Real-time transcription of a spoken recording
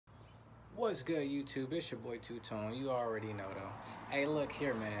What's good, YouTube? It's your boy Two-Tone. You already know though. Hey, look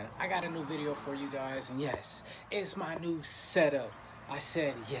here, man. I got a new video for you guys, and yes, it's my new setup. I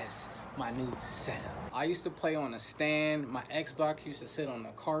said yes, my new setup. I used to play on a stand. My Xbox used to sit on the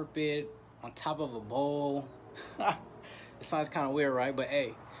carpet, on top of a bowl. It sounds kind of weird, right? But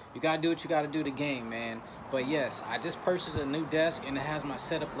hey, you gotta do what you gotta do to game, man. But yes, I just purchased a new desk, and it has my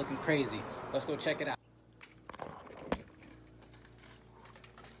setup looking crazy. Let's go check it out.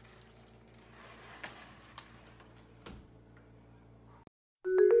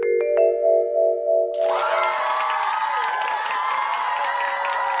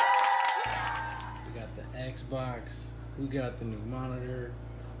 Xbox, we got the new monitor,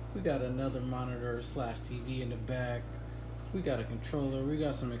 we got another monitor slash TV in the back, we got a controller, we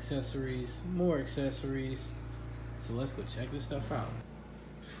got some accessories, more accessories. So let's go check this stuff out.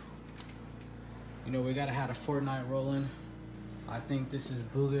 You know, we gotta have a Fortnite rolling. I think this is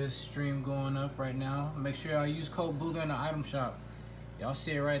Booga's stream going up right now. Make sure y'all use code Booga in the item shop. Y'all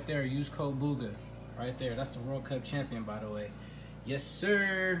see it right there, use code Booga right there. That's the World Cup champion, by the way. Yes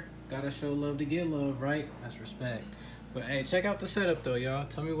sir. Gotta show love to get love, right? That's respect. But hey, check out the setup though, y'all.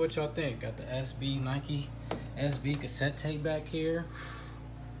 Tell me what y'all think. Got the SB Nike SB cassette tape back here.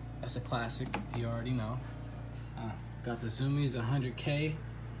 That's a classic, if you already know. Got the Zoomies 100K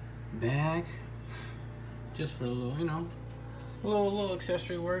bag, just for a little, you know, a little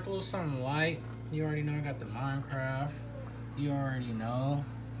accessory work, a little something light. You already know. I got the Minecraft. You already know.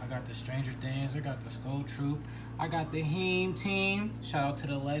 I got the Stranger Things. I got the Skull Troop. I got the Heme Team. Shout out to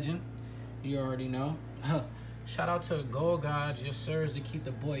the legend. You already know. Shout out to Gold Gods, yes sirs, to keep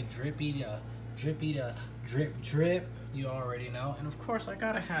the boy drippy to drip drip. You already know. And of course, I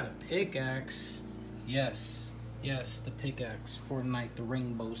gotta have a pickaxe. Yes, the pickaxe. Fortnite, the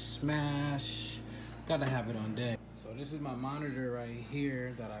Rainbow Smash. Gotta have it on deck. So this is my monitor right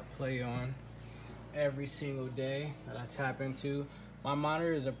here that I play on every single day that I tap into. My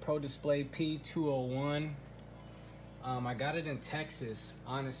monitor is a Pro Display P201. I got it in Texas,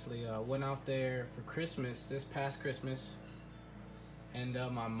 honestly. Went out there for Christmas, this past Christmas. And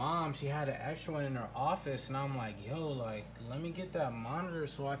my mom, she had an extra one in her office. And I'm like, yo, like, let me get that monitor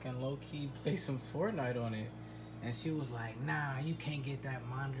so I can low-key play some Fortnite on it. And she was like, nah, you can't get that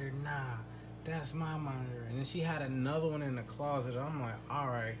monitor. Nah, that's my monitor. And then she had another one in the closet. I'm like, all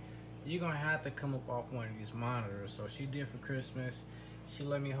right, you're gonna have to come up off one of these monitors. So she did for Christmas. She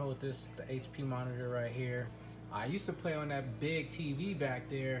let me hold this, the HP monitor right here. I used to play on that big TV back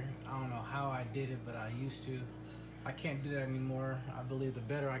there. I don't know how I did it, but I used to. I can't do that anymore. I believe the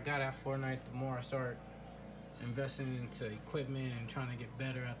better I got at Fortnite, the more I start investing into equipment and trying to get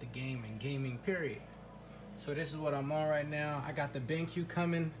better at the game and gaming, period. So this is what I'm on right now. I got the BenQ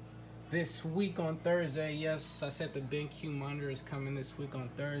coming this week on Thursday. Yes, I said the BenQ monitor is coming this week on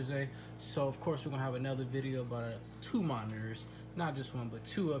Thursday. So of course we're gonna have another video about two monitors. Not just one, but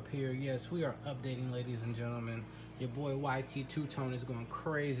two up here. Yes, we are updating, ladies and gentlemen. Your boy YT Two-Tone is going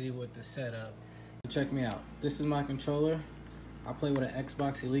crazy with the setup. Check me out. This is my controller. I play with an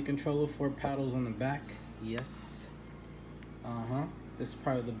Xbox Elite controller, 4 paddles on the back. Yes. This is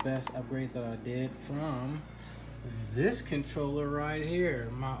probably the best upgrade that I did from this controller right here,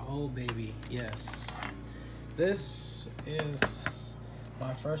 my old baby. Yes. This is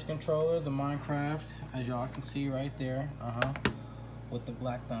my first controller, the Minecraft, as y'all can see right there. With the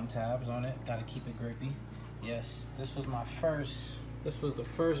black thumb tabs on it. Gotta keep it grippy. Yes, this was the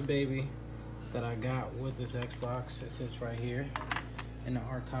first baby that I got with this Xbox. It sits right here in the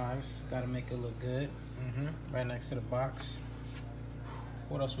archives. Gotta make it look good. Right next to the box.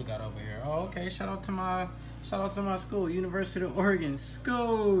 What else we got over here? Oh, okay. Shout out to my school, University of Oregon.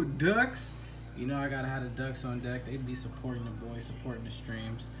 School Ducks. You know I gotta have the Ducks on deck. They'd be supporting the boys, supporting the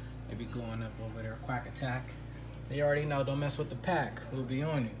streams. They be going up over there. Quack Attack. They already know, don't mess with the pack. We'll be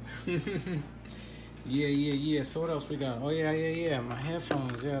on it. Yeah. So what else we got? Oh, yeah. My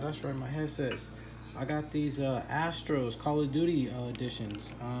headphones. Yeah, that's right, my headsets. I got these Astros Call of Duty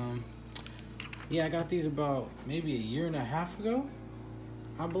editions. Yeah, I got these about maybe a year and a half ago.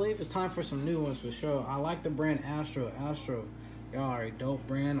 I believe it's time for some new ones for sure. I like the brand Astro. Y'all are a dope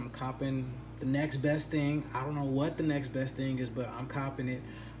brand. I'm copping the next best thing. I don't know what the next best thing is, but I'm copping it.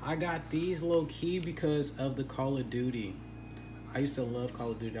 I got these low key because of the Call of Duty. I used to love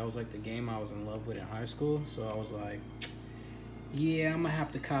Call of Duty. That was like the game I was in love with in high school. So I was like, yeah, I'm gonna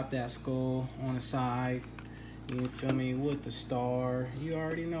have to cop that skull on the side. You feel me? With the star. You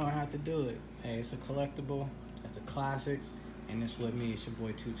already know I have to do it. Hey, it's a collectible. It's a classic. And it's with me. It's your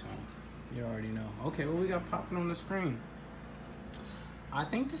boy Two-Tone. You already know. Okay, what we got popping on the screen? I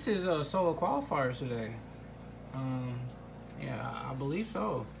think this is solo qualifiers today. Yeah, I believe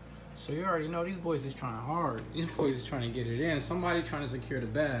so. So you already know these boys is trying hard. These boys is trying to get it in. Somebody trying to secure the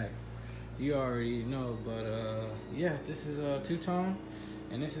bag. You already know. But yeah, this is two-tone,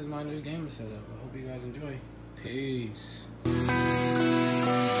 and this is my new gaming setup. I hope you guys enjoy. Peace.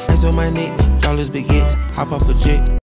 Ice on my neck, flawless baguettes, hop off a jet.